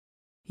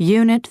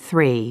Unit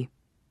 3.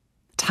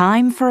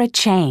 Time for a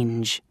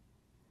change.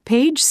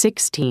 Page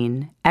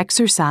 16,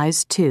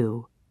 Exercise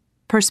 2.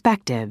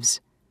 Perspectives.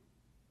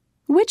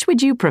 Which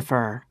would you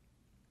prefer?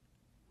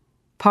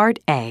 Part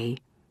A.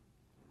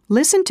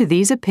 Listen to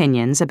these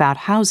opinions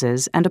about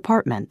houses and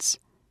apartments.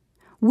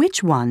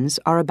 Which ones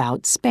are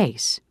about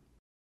space?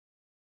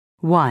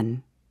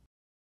 1.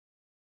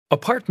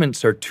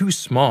 Apartments are too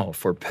small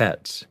for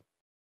pets.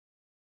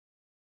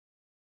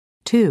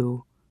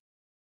 2.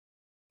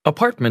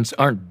 Apartments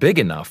aren't big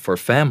enough for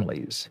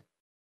families.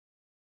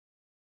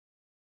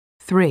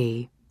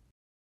 3.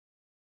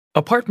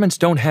 Apartments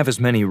don't have as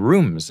many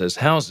rooms as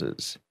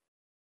houses.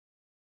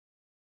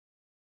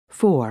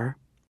 4.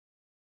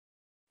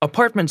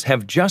 Apartments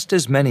have just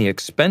as many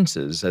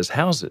expenses as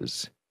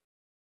houses.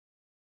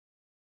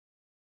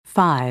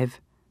 5.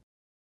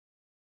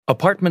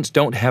 Apartments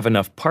don't have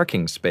enough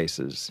parking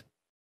spaces.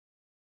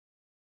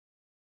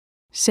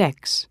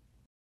 6.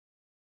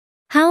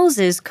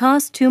 Houses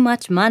cost too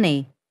much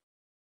money.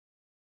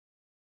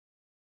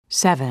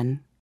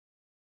 7.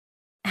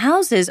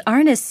 Houses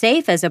aren't as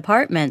safe as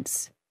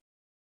apartments.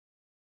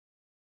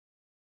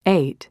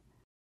 8.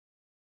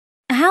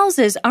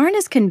 Houses aren't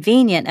as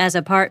convenient as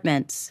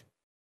apartments.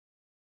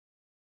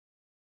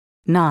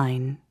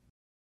 9.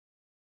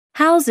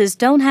 Houses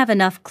don't have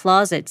enough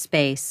closet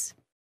space.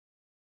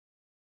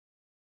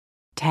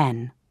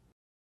 10.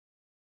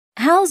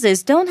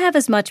 Houses don't have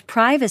as much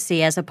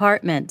privacy as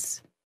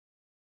apartments.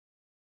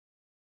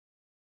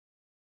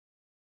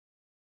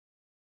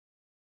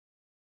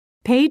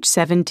 Page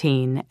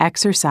 17,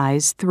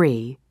 Exercise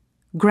 3.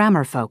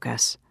 Grammar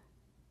focus.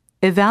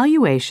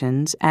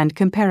 Evaluations and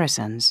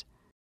comparisons.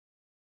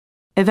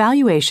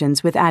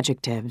 Evaluations with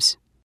adjectives.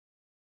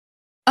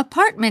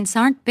 Apartments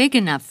aren't big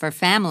enough for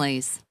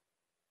families.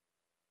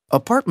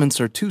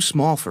 Apartments are too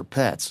small for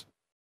pets.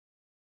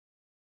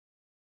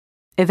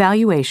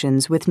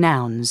 Evaluations with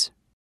nouns.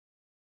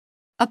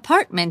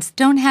 Apartments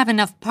don't have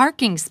enough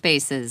parking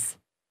spaces.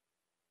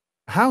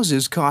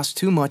 Houses cost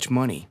too much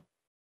money.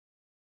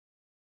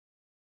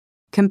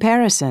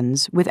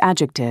 Comparisons with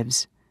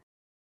adjectives.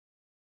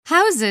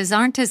 Houses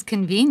aren't as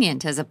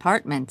convenient as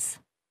apartments.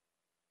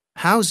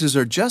 Houses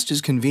are just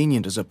as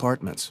convenient as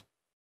apartments.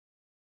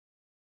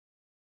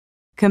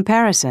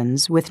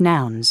 Comparisons with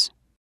nouns.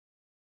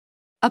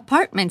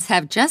 Apartments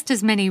have just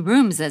as many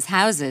rooms as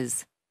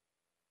houses.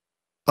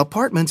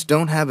 Apartments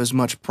don't have as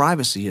much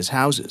privacy as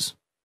houses.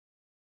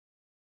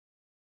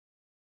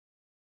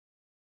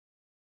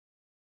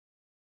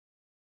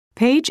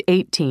 Page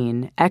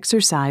 18,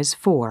 Exercise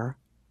 4.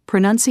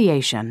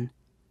 Pronunciation.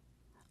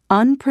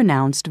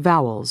 Unpronounced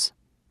vowels.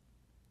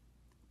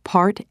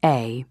 Part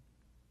A.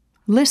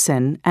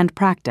 Listen and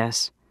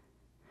practice.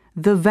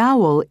 The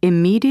vowel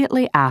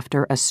immediately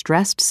after a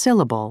stressed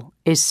syllable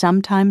is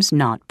sometimes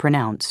not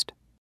pronounced.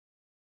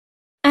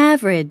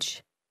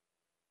 Average.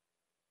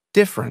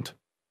 Different.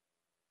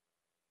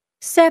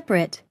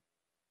 Separate.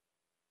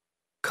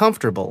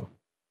 Comfortable.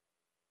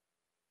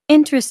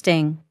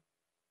 Interesting.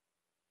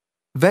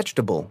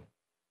 Vegetable.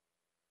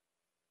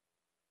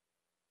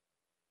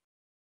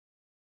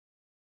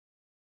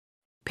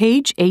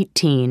 Page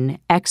 18,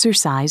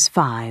 Exercise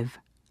 5.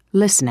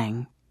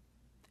 Listening.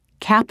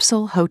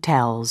 Capsule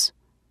hotels.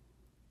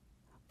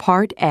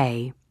 Part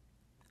A.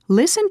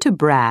 Listen to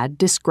Brad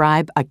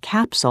describe a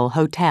capsule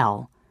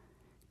hotel.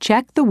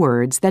 Check the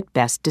words that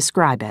best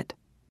describe it.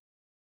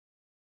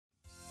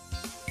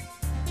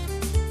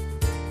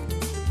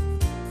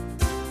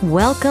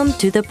 Welcome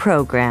to the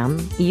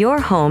program,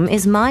 Your Home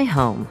is My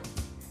Home.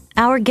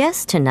 Our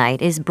guest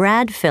tonight is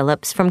Brad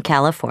Phillips from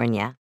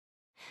California.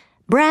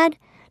 Brad,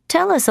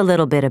 tell us a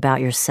little bit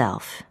about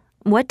yourself.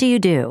 What do you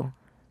do?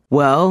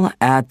 Well,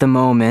 at the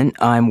moment,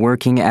 I'm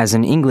working as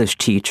an English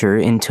teacher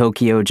in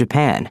Tokyo,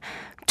 Japan.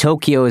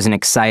 Tokyo is an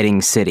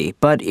exciting city,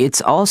 but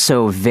it's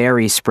also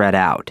very spread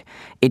out.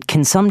 It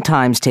can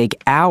sometimes take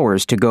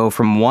hours to go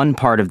from one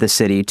part of the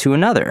city to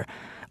another.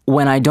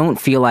 When I don't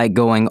feel like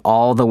going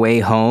all the way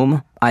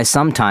home, I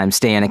sometimes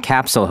stay in a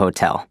capsule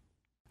hotel.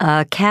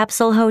 A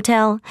capsule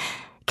hotel?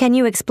 Can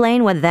you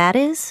explain what that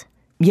is?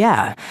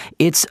 Yeah,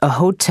 it's a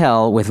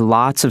hotel with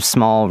lots of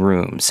small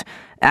rooms.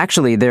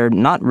 Actually, they're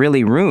not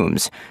really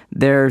rooms.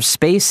 They're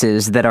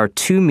spaces that are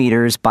 2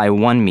 meters by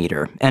 1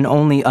 meter and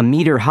only a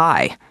meter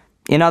high.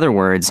 In other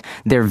words,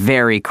 they're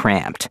very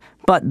cramped.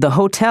 But the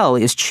hotel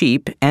is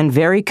cheap and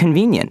very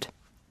convenient.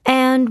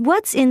 And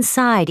what's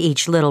inside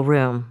each little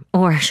room?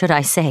 Or should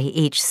I say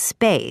each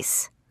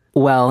space?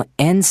 Well,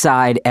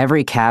 inside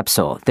every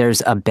capsule,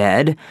 there's a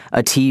bed,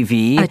 a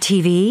TV... A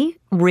TV?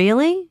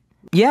 Really?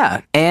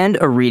 Yeah, and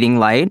a reading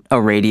light,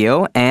 a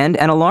radio, and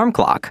an alarm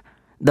clock.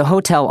 The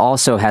hotel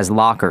also has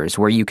lockers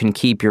where you can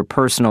keep your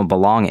personal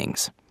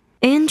belongings.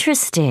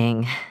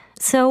 Interesting.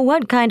 So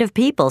what kind of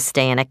people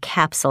stay in a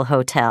capsule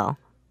hotel?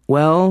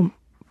 Well,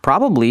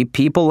 probably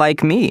people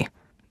like me.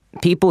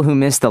 People who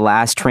miss the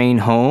last train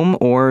home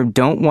or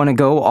don't want to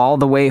go all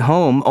the way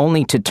home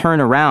only to turn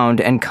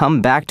around and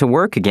come back to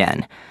work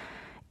again.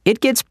 It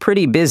gets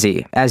pretty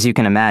busy, as you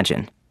can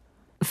imagine.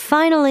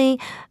 Finally,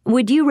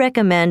 would you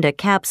recommend a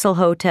capsule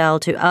hotel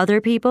to other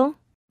people?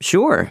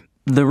 Sure,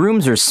 the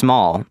rooms are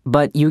small,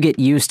 but you get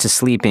used to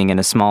sleeping in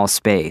a small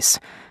space.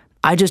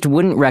 I just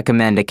wouldn't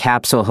recommend a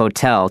capsule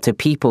hotel to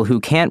people who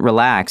can't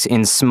relax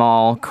in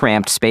small,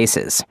 cramped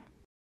spaces.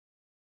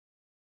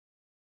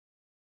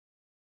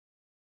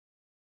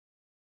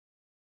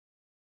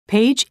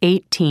 Page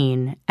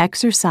 18,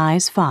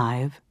 Exercise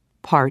 5,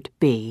 Part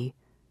B.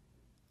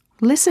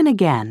 Listen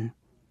again.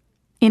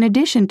 In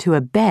addition to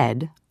a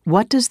bed,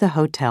 what does the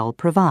hotel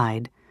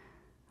provide?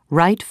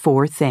 Write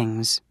 4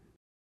 things.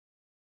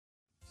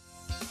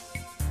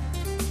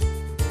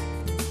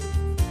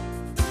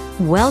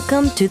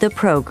 Welcome to the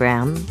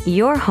program,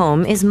 Your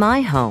Home is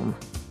My Home.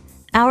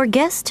 Our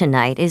guest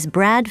tonight is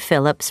Brad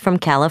Phillips from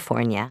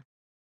California.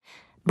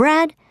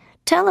 Brad,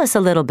 tell us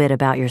a little bit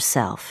about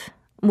yourself.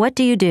 What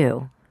do you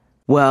do?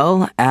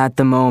 Well, at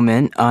the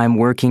moment, I'm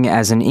working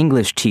as an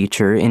English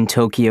teacher in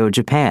Tokyo,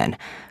 Japan.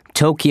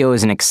 Tokyo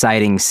is an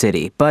exciting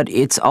city, but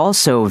it's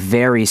also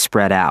very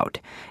spread out.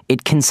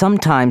 It can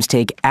sometimes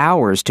take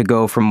hours to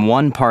go from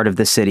one part of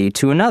the city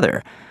to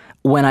another.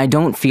 When I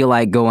don't feel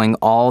like going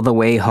all the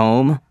way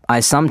home, I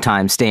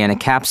sometimes stay in a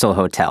capsule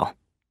hotel.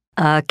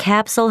 A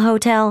capsule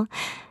hotel?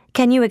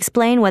 Can you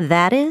explain what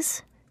that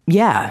is?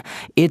 Yeah,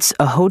 it's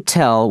a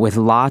hotel with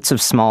lots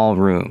of small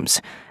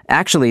rooms.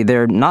 Actually,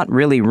 they're not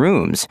really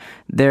rooms.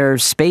 They're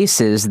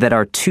spaces that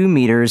are 2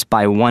 meters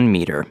by 1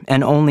 meter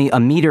and only a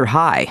meter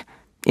high.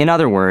 In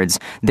other words,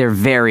 they're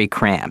very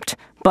cramped.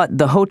 But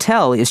the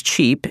hotel is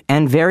cheap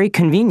and very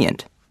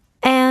convenient.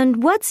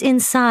 And what's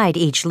inside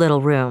each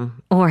little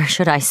room? Or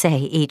should I say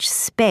each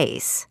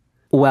space?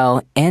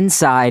 Well,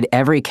 inside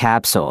every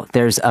capsule,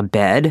 there's a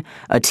bed,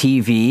 a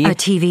TV. A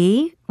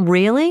TV?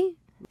 Really?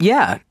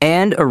 Yeah,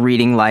 and a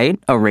reading light,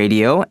 a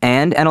radio,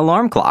 and an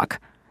alarm clock.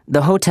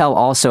 The hotel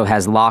also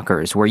has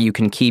lockers where you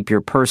can keep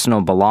your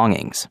personal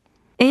belongings.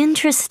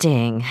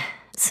 Interesting.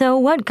 So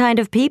what kind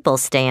of people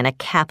stay in a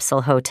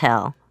capsule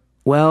hotel?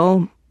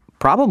 Well,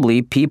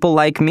 probably people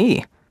like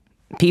me.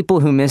 People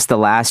who miss the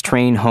last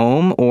train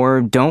home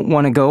or don't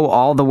want to go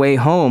all the way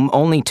home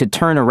only to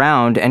turn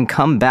around and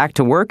come back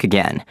to work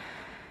again.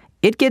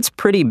 It gets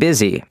pretty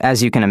busy,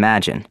 as you can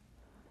imagine.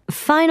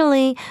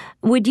 Finally,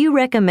 would you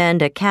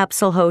recommend a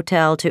capsule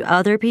hotel to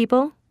other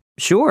people?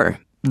 Sure.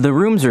 The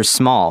rooms are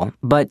small,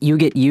 but you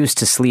get used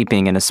to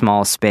sleeping in a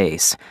small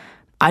space.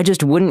 I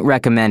just wouldn't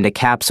recommend a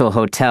capsule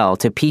hotel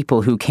to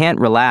people who can't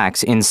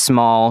relax in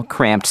small,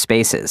 cramped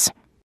spaces.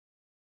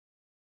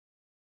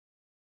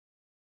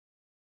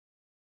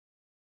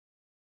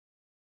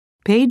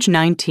 Page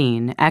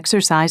 19,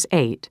 Exercise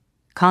 8,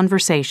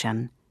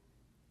 Conversation.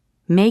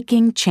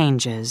 Making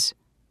changes.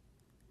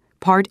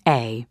 Part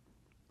A.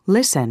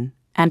 Listen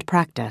and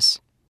practice.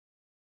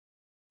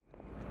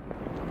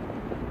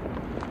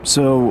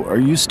 So, are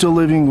you still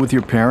living with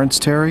your parents,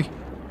 Terry?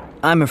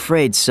 I'm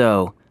afraid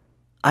so.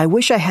 I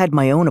wish I had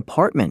my own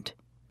apartment.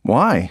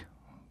 Why?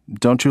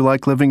 Don't you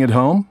like living at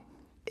home?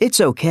 It's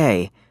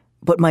okay,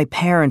 but my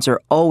parents are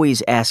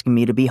always asking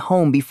me to be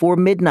home before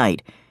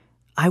midnight.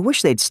 I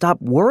wish they'd stop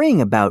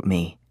worrying about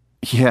me.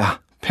 Yeah,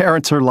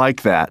 parents are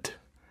like that.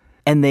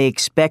 And they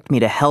expect me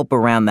to help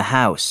around the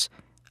house.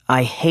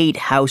 I hate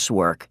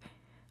housework.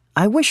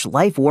 I wish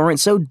life weren't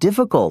so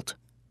difficult.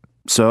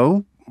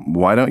 So,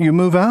 why don't you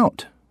move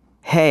out?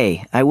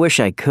 Hey, I wish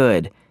I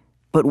could.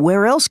 But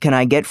where else can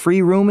I get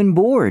free room and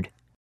board?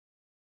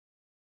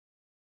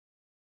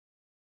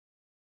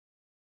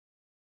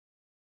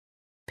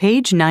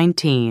 Page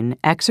 19,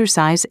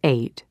 Exercise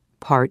 8,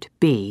 Part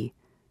B.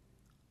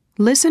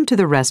 Listen to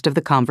the rest of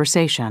the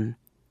conversation.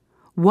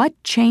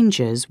 What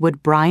changes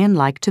would Brian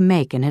like to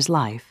make in his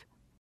life?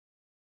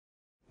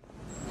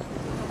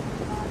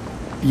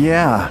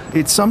 Yeah,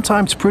 it's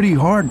sometimes pretty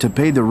hard to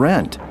pay the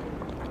rent.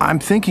 I'm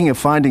thinking of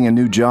finding a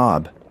new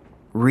job.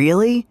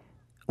 Really?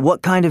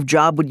 What kind of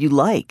job would you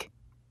like?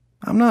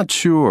 I'm not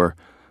sure,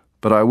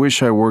 but I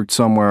wish I worked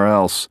somewhere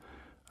else.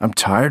 I'm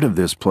tired of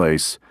this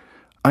place.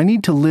 I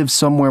need to live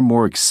somewhere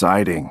more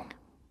exciting.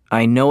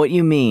 I know what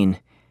you mean.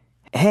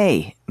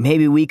 Hey,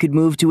 maybe we could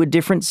move to a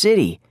different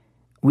city.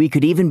 We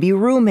could even be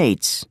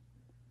roommates.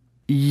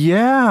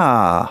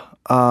 Yeah,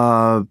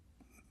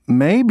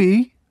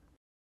 maybe.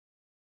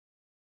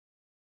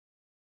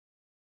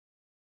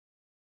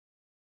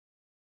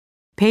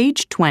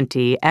 Page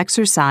 20,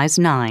 Exercise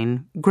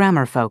 9,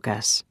 Grammar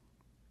Focus.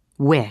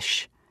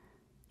 Wish.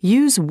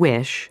 Use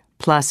wish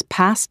plus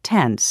past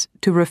tense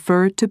to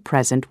refer to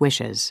present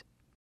wishes.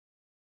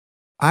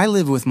 I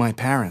live with my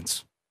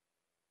parents.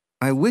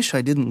 I wish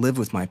I didn't live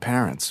with my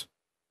parents.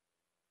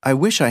 I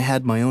wish I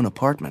had my own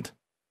apartment.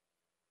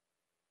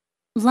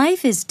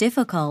 Life is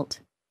difficult.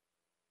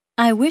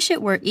 I wish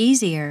it were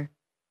easier.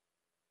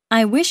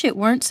 I wish it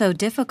weren't so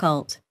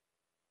difficult.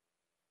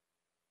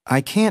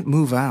 I can't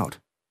move out.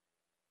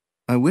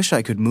 I wish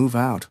I could move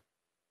out.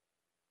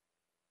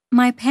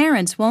 My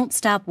parents won't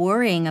stop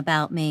worrying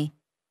about me.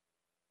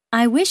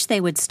 I wish they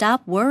would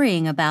stop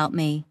worrying about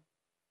me.